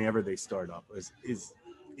whenever they start up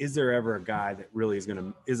is there ever a guy that really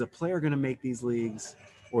is a player going to make these leagues,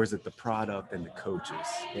 or is it the product and the coaches?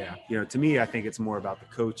 Yeah, To me, I think it's more about the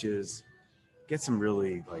coaches. Get some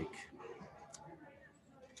really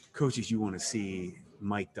coaches you want to see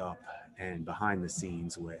mic'd up and behind the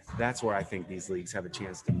scenes with. That's where I think these leagues have a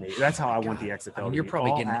chance to make. That's how I want the XFL. I mean, to you're be.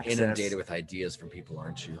 probably All getting access. inundated with ideas from people,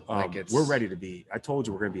 aren't you? We're ready to be. I told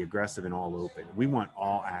you we're going to be aggressive and all open. We want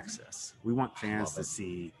all access. We want fans Love to it.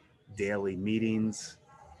 see daily meetings,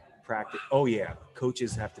 practice. Oh yeah,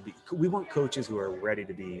 coaches have to be. We want coaches who are ready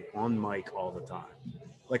to be on mic all the time,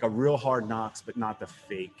 like a real Hard Knocks, but not the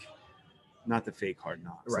fake not the fake Hard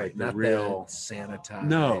Knocks, Right, like the not real, the sanitized.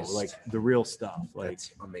 no, like the real stuff. Like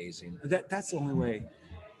that's amazing. that's the only way.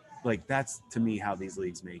 Like that's to me how these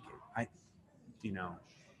leagues make it.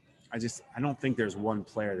 I don't think there's one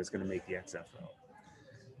player that's going to make the XFL.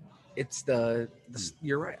 It's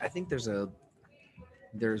you're right. I think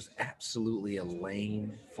there's absolutely a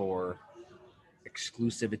lane for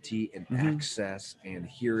exclusivity and access, and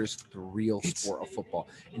here's the real sport of football.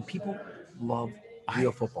 And people love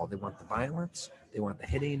real football. They want the violence, they want the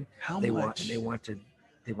hitting, they want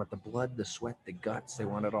the blood, the sweat, the guts, they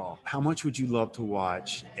want it all. How much would you love to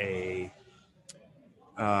watch a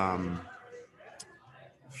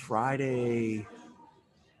Friday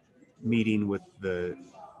meeting with the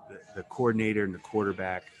coordinator and the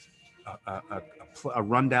quarterback, a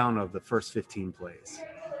rundown of the first 15 plays?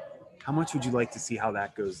 How much would you like to see how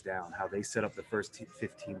that goes down, how they set up the first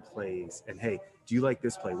 15 plays? And, hey, do you like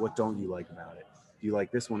this play? What don't you like about it? Do you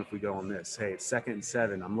like this one if we go on this? Hey, it's 2nd and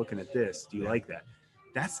 7. I'm looking at this. Do you like that?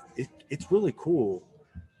 That's it. It's really cool,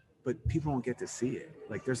 but people don't get to see it.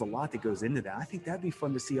 Like, there's a lot that goes into that. I think that'd be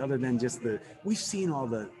fun to see other than just we've seen all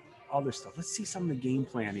the other stuff. Let's see some of the game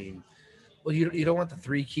planning. Well, you don't want the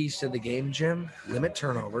 3 keys to the game, Jim. Limit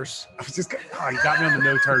turnovers. I was just, you got me on the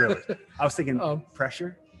no turnovers. I was thinking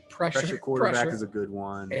pressure. Pressure quarterback is a good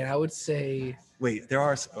one. And I would say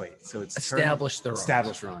so it's establish the run.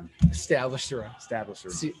 Establish run. Establish the run. Establish the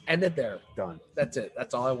run. See, end it there. Done. That's it.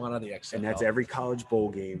 That's all I want on the XFL. And that's every college bowl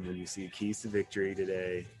game when you see keys to victory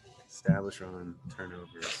today. Establish run,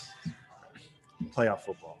 turnovers, playoff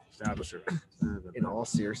football. Establish run. In all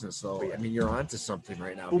seriousness, though, I mean, you're onto something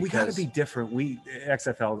right now. Well, we got to be different.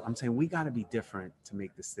 XFL, I'm saying we got to be different to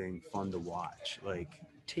make this thing fun to watch.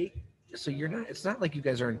 So you're not. It's not like you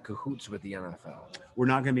guys are in cahoots with the NFL. We're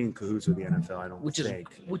not going to be in cahoots with the NFL. I don't think.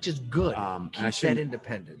 Which is good. Keep that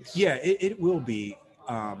independence. Yeah, it will be.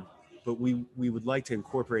 But we would like to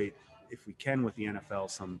incorporate, if we can, with the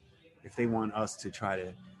NFL if they want us to try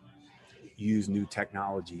to use new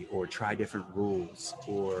technology or try different rules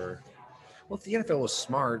or. Well, if the NFL was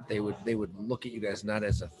smart, they would look at you guys not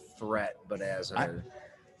as a threat, but as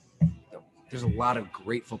there's a lot of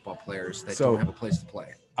great football players that don't have a place to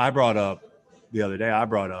play. The other day, I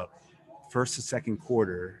brought up first to second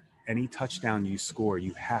quarter, any touchdown you score,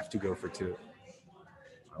 you have to go for 2.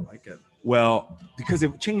 I like it. Well, because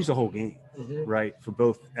it changed the whole game, right,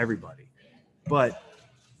 for everybody. But,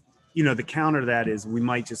 the counter to that is we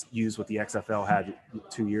might just use what the XFL had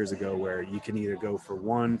 2 years ago, where you can either go for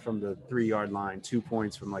 1 from the 3-yard line, 2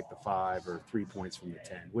 points from like the 5, or 3 points from the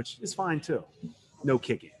 10, which is fine too. No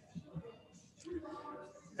kicking.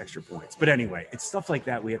 Extra points. But anyway, it's stuff like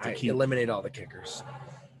that we have to keep. Eliminate all the kickers.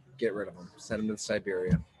 Get rid of them. Send them to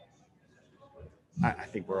Siberia. I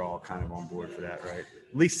think we're all kind of on board for that, right?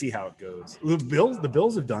 At least see how it goes. The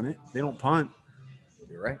Bills have done it. They don't punt.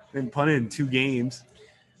 You're right. They didn't punt in 2 games.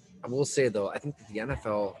 I will say, though, I think that the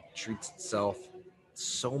NFL treats itself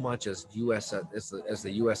so much as the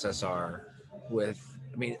USSR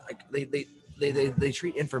they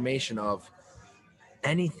treat information of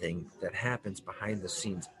anything that happens behind the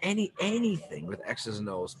scenes, anything with X's and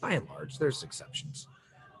O's, by and large, there's exceptions.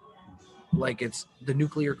 Like it's the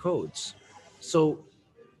nuclear codes. So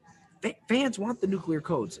fans want the nuclear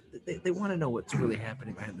codes. They want to know what's really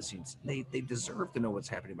happening behind the scenes. They deserve to know what's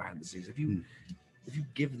happening behind the scenes. If you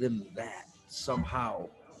give them that somehow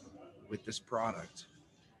with this product,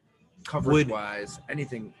 coverage-wise,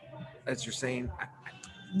 anything as you're saying.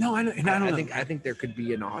 I think there could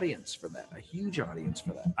be an audience for that, a huge audience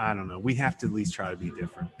for that. I don't know. We have to at least try to be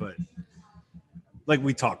different, but like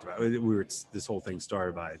we talked about, this whole thing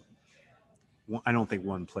started by. I don't think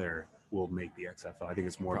one player will make the XFL. I think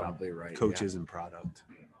it's more about coaches and product.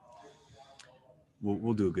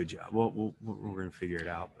 We'll do a good job. We're going to figure it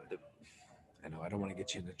out. But I know I don't want to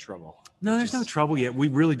get you into trouble. No, there's no trouble yet. We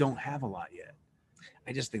really don't have a lot yet.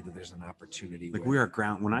 I just think that there's an opportunity. Like we're at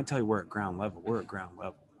ground. When I tell you we're at ground level, we're at ground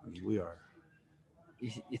level. I mean, we are.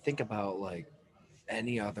 You think about like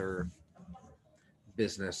any other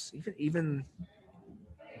business, even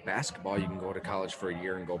basketball. You can go to college for a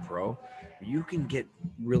year and go pro. You can get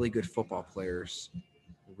really good football players,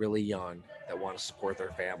 really young, that want to support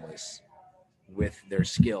their families with their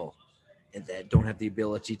skill, and that don't have the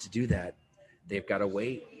ability to do that. They've got to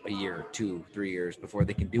wait a year, 2, 3 years before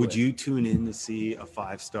they can do it. Would you tune in to see a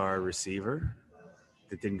 5-star receiver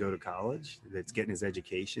that didn't go to college, that's getting his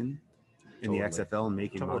education in the XFL and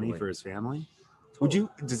making money for his family? Would you?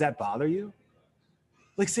 Does that bother you?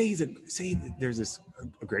 Like, say there's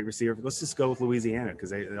a great receiver. Let's just go with Louisiana,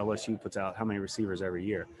 because LSU puts out how many receivers every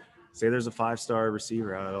year. Say there's a 5-star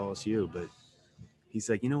receiver out at LSU, but he's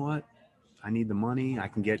like, you know what? I need the money. I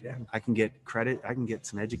can get credit. I can get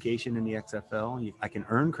some education in the XFL. I can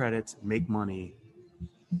earn credits, make money,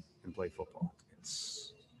 and play football.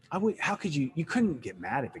 How could you couldn't get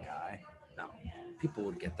mad at the guy. No, people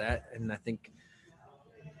would get that. And I think,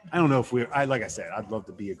 I don't know if like I said, I'd love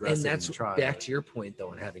to be aggressive. and that's try, back to your point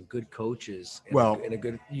though, and having good coaches. And a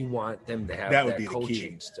good, you want them to have that would that be the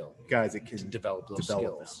coaching key. still. Guys that To can develop those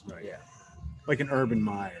skills. them, right. Yeah. Like an Urban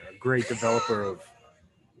Meyer, a great developer of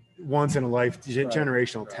once in a life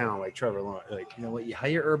generational talent like Trevor Lawrence. Like, you know what? You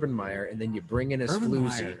hire Urban Meyer, and then you bring in a Urban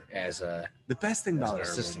Floozy Meyer. as the best thing about an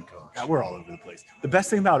Urban, assistant coach. God, we're all over the place. The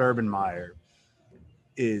best thing about Urban Meyer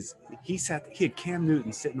is he had Cam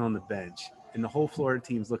Newton sitting on the bench, and the whole Florida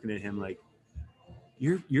team's looking at him like,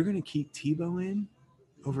 you're going to keep Tebow in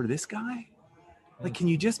over this guy? Like, can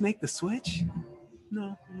you just make the switch?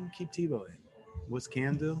 No, I'm going to keep Tebow in. What's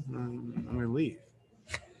Cam do? I'm going to leave.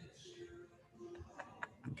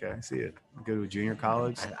 Okay, I see it. Go to a junior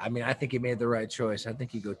college. I mean, I think he made the right choice. I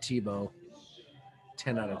think you go Tebow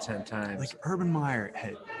 10 out of 10 times. Like Urban Meyer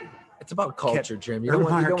It's about culture, Jim. You Urban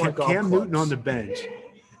don't want Meyer kept golf Cam clubs. Newton on the bench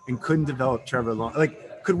and couldn't develop Trevor Lawrence.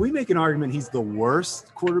 Like, could we make an argument he's the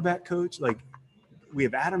worst quarterback coach? Like, we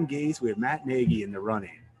have Adam Gase, we have Matt Nagy in the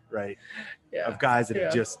running, right? Yeah. Of guys that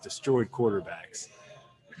have just destroyed quarterbacks.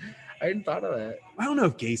 I hadn't thought of that. I don't know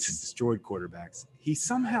if Gase has destroyed quarterbacks. He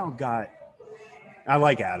somehow got – I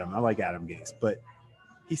like Adam Gase, but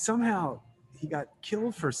he got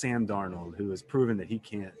killed for Sam Darnold, who has proven that he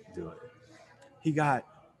can't do it. He got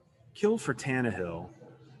killed for Tannehill,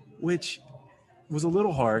 which was a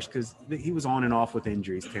little harsh because he was on and off with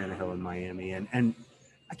injuries, Tannehill in Miami. And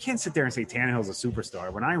I can't sit there and say Tannehill's a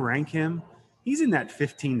superstar. When I rank him, he's in that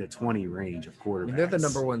 15 to 20 range of quarterbacks. I mean, they're the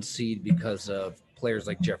number one seed because of players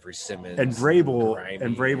like Jeffrey Simmons. And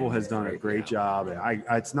Vrabel has done a great job. And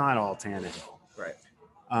it's not all Tannehill. Right.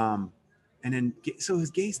 And then, so has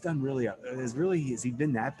Gase done has he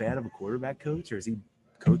been that bad of a quarterback coach, or has he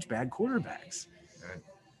coached bad quarterbacks? Right.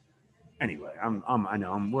 Anyway, I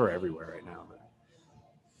know we're everywhere right now.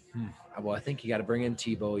 But. Well, I think you got to bring in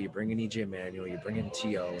Tebow. You bring in EJ Manuel. You bring in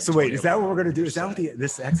T.O. So wait, is that what we're going to do? Is that what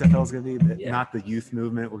this XFL is going to be? Yeah. Not the youth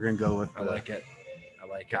movement. We're going to go with I like it.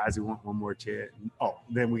 Guys who want one more chance. Oh,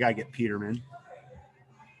 then we got to get Peterman.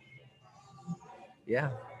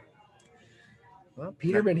 Yeah. Well,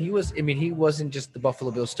 Peterman, he wasn't just the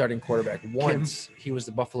Buffalo Bills starting quarterback once. He was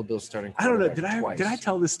the Buffalo Bills starting quarterback twice. Did I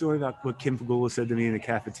tell this story about what Kim Pagula said to me in the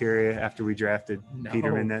cafeteria after we drafted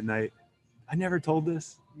Peterman that night? I never told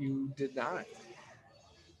this. You did not.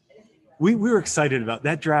 We were excited about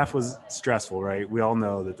that draft. Was stressful, right? We all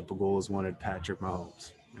know that the Pagulas wanted Patrick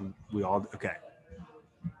Mahomes. And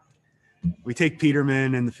we take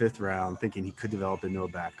Peterman in the 5th round thinking he could develop into a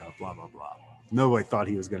backup, blah, blah, blah. Nobody thought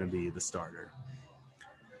he was going to be the starter.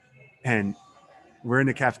 And we're in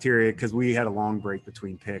the cafeteria because we had a long break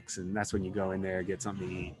between picks, and that's when you go in there, get something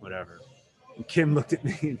to eat, whatever. And Kim looked at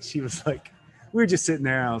me and she was like, we were just sitting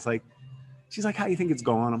there. And I was like, she's like, how do you think it's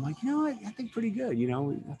going? I'm like, you know what? I think pretty good. You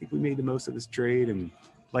know, I think we made the most of this trade and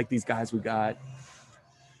like these guys we got.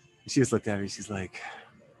 She just looked at me. She's like,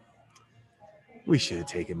 we should have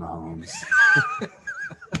taken Mahomes.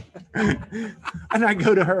 And I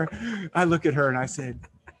go to her. I look at her and I said,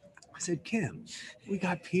 Kim, we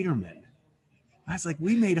got Peterman. I was like,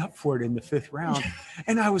 we made up for it in the 5th round.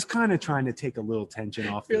 And I was kind of trying to take a little tension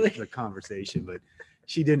off the conversation, but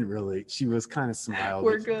she didn't really. She was kind of smiled.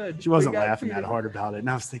 We're good. She wasn't laughing that hard about it. And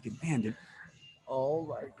I was thinking, man, oh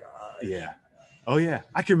my God. Yeah. Oh yeah.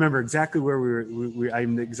 I can remember exactly where we were.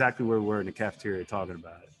 I'm exactly where we were in the cafeteria talking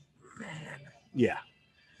about it. Man. Yeah.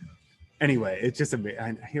 Anyway, it's just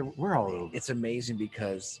amazing. We're all over. It's amazing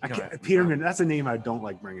because Peterman. That's a name I don't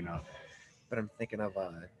like bringing up. But I'm thinking of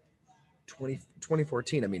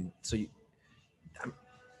 2014. I mean, I'm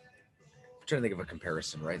trying to think of a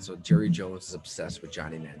comparison, right? So Jerry Jones is obsessed with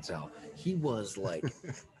Johnny Manziel. He was like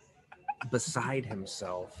beside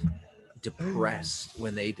himself, depressed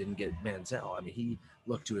when they didn't get Manziel. I mean, he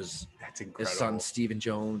looked to his son Stephen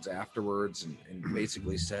Jones afterwards and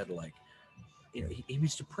basically said, like, you know, he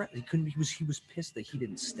was depressed. He was pissed that he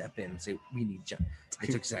didn't step in and say, we need John. They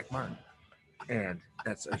took Zach Martin. And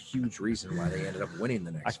that's a huge reason why they ended up winning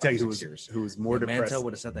the next. I tell you who was more depressed. Manziel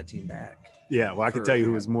would have set that team back. Yeah, well, I can tell you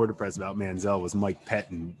who was more depressed about Manziel was Mike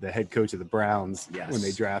Pettin, the head coach of the Browns, when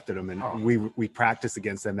they drafted him. And we practiced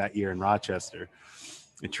against them that year in Rochester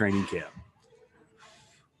at training camp.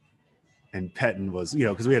 And Pettin was, you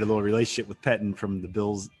know, because we had a little relationship with Pettin from the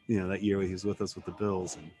Bills, you know, that year he was with us with the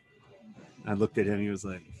Bills. And I looked at him, he was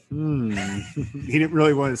like, He didn't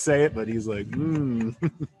really want to say it, but he's like,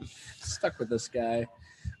 Stuck with this guy.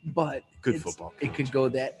 but Good it's- football It coach.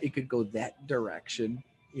 could go that direction,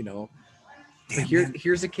 you know. But Damn, man.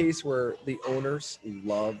 here's a case where the owners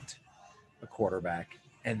loved a quarterback,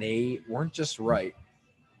 and they weren't just right;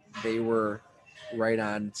 they were right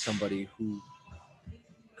on somebody who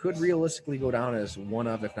could realistically go down as one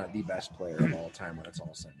of, if not the best player of all time when it's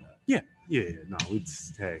all said and done. Yeah. No,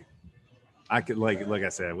 it's hey. I could like I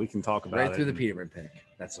said, we can talk about Right it. through the Peterman pick.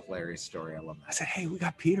 That's a hilarious story. I love I that. said, hey, we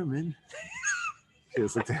got Peterman.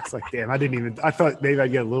 It's like, damn, I thought maybe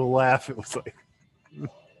I'd get a little laugh. It was like,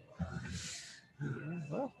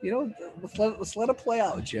 Well, you know, let's let it play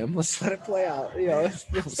out, Jim. Let's let it play out. You know,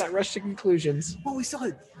 let's not rush to conclusions. well, we saw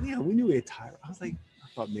it. Yeah, we knew we had Tyler. I was like, I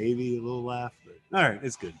thought maybe a little laugh, but all right,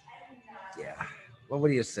 it's good. Yeah. Well, what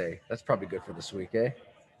do you say? That's probably good for this week, eh?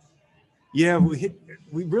 Yeah, we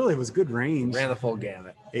really, it was good range. Ran the full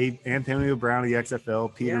gamut. Antonio Brown of the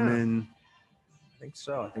XFL, Peterman. I think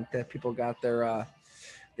so. I think that people got their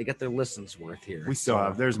they got their listens worth here. We still So,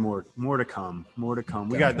 have. There's more to come. More to come.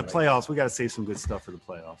 We got the Definitely. playoffs. We got to save some good stuff for the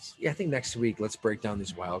playoffs. Yeah, I think next week let's break down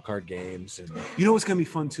these wild card games and You know what's going to be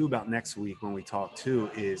fun too about next week when we talk too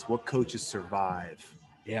is what coaches survive.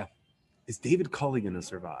 yeah. Is David Culley going to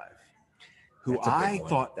survive? Who That's a big I one.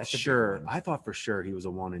 thought That's a big sure, one. I thought for sure he was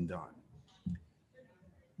a one and done.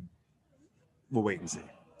 We'll wait and see.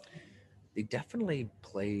 They definitely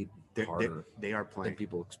played They harder are than playing.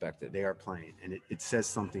 people expected. They are playing, and it says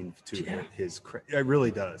something to Yeah. his. It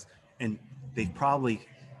really does, and they probably.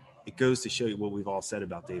 It goes to show you what we've all said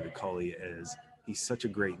about David Culley is he's such a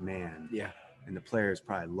great man, Yeah. and the players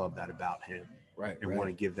probably love that about him Right. and right. want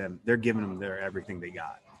to give them. They're giving them their everything they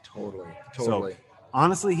got. Totally. So- Totally.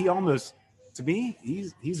 Honestly, he almost. To me,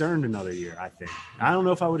 he's earned another year. I think. I don't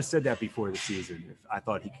know if I would have said that before the season. If I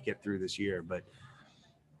thought he could get through this year, but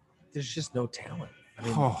There's just no talent. I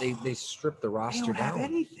mean, Oh. they stripped the roster don't have down.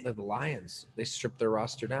 anything. The Lions, they stripped their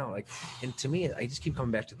roster down. Like, and to me, I just keep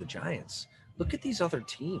coming back to the Giants. Look at these other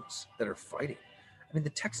teams that are fighting. I mean, the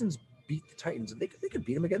Texans beat the Titans, and they could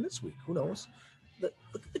beat them again this week. Who knows? Look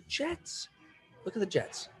at the Jets. Look at the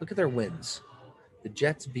Jets. Look at their wins. The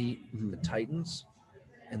Jets beat the Titans,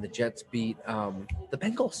 and the Jets beat the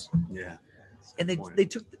Bengals, yeah. and they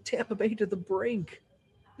took the Tampa Bay to the brink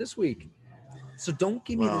this week. So don't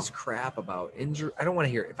give me Well- this crap about injury. I don't want to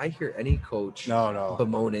hear. If I hear any coach No.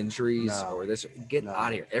 bemoan injuries No. or this, get No. out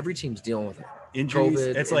of here. Every team's dealing with it. Injuries.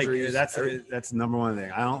 COVID, It's injuries, like every- that's number one thing.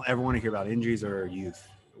 I don't ever want to hear about injuries or youth.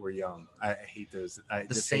 We're young. I hate those. I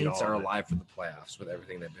The just hate Saints all are of it. alive for the playoffs with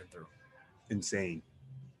everything they've been through. Insane.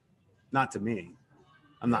 Not to me.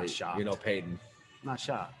 I'm not They- shocked. You know, Peyton. I'm not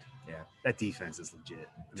shocked. Yeah. That defense is legit.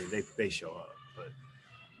 I mean, they show up. But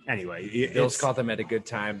anyway, Bills it's- caught them at a good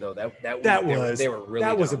time though. That that they were really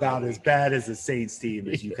that was down about that as week. bad as the Saints team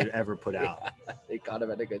as you could ever put out. They caught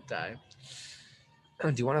them at a good time.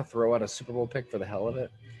 Do you want to throw out a Super Bowl pick for the hell of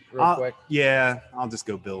it, real I'll- quick? Yeah, I'll just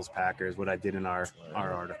go Bills Packers. What I did in our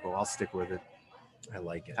article, I'll stick with it. I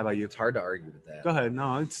like it. How about you? It's hard to argue with that. Go ahead.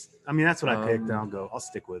 No, it's. I mean, that's what I picked. Um, I'll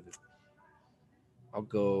stick with it. I'll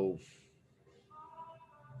go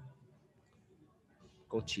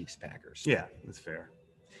Chiefs Packers. Yeah, that's fair.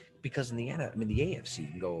 Because in the AFC you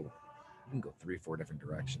can go 3-4 different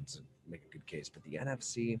directions and make a good case. But the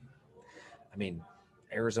NFC, I mean,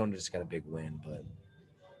 Arizona just got a big win, but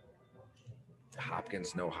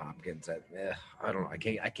Hopkins, no Hopkins. I don't know.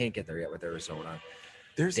 I can't get there yet with Arizona.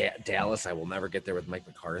 There's Dallas, I will never get there with Mike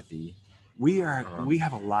McCarthy. we Um,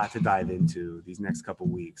 have a lot to dive into these next couple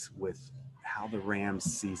weeks with how the Rams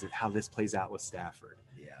season, how this plays out with Stafford,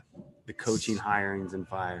 Yeah. the coaching hirings and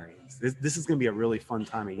firings. This is going to be a really fun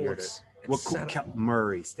time of year.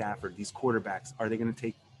 Murray, Stafford, these quarterbacks, are they going to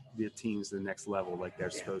take the teams to the next level like they're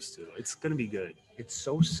supposed to? It's going to be good. It's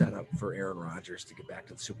so set up for Aaron Rodgers to get back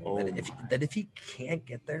to the Super Bowl. Oh that if he can't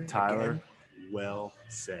get there, Tyler, again, well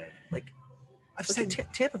said. like I've look said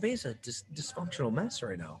at Tampa Bay's a dysfunctional mess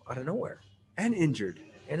right now, out of nowhere, and injured.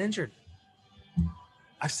 and injured.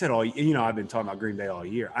 I've said I've been talking about Green Bay all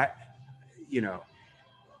year.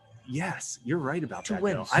 Yes, you're right about 2 that.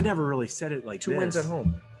 wins. Bill. I never really said it like 2 wins at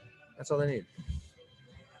home. That's all they need.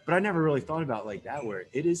 But I never really thought about it like that, where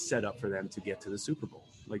it is set up for them to get to the Super Bowl.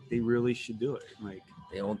 Like they really should do it. Like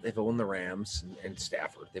They've owned the Rams and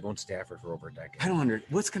Stafford. They've owned Stafford for over a decade. I don't under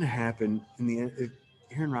what's going to happen in the if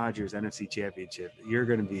Aaron Rodgers NFC Championship. You're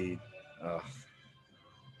going to be.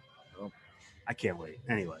 I can't wait.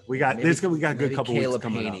 Anyway, we got a good maybe couple Caleb weeks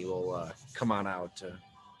coming Haney up. will come on out to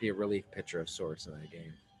be a relief pitcher of sorts in that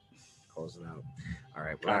game. Close it out. All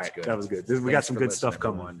right, well, All that's right, good. that was good. We got Thanks some for good listening, stuff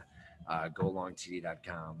coming. everyone.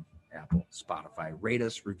 GoLongTD.com, Apple, Spotify. Rate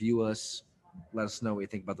us, review us. Let us know what you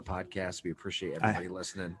think about the podcast. We appreciate everybody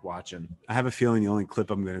listening, watching. I have a feeling the only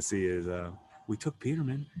clip I'm going to see is we took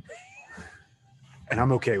Peterman, and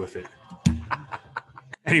I'm okay with it.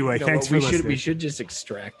 Anyway, thanks for listening. We should just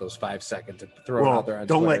extract those 5 seconds and throw it out there on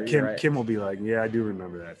don't Twitter. let Kim. Right. Kim will be like, "Yeah, I do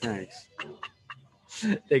remember that." Thanks.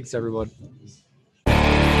 Thanks, everyone.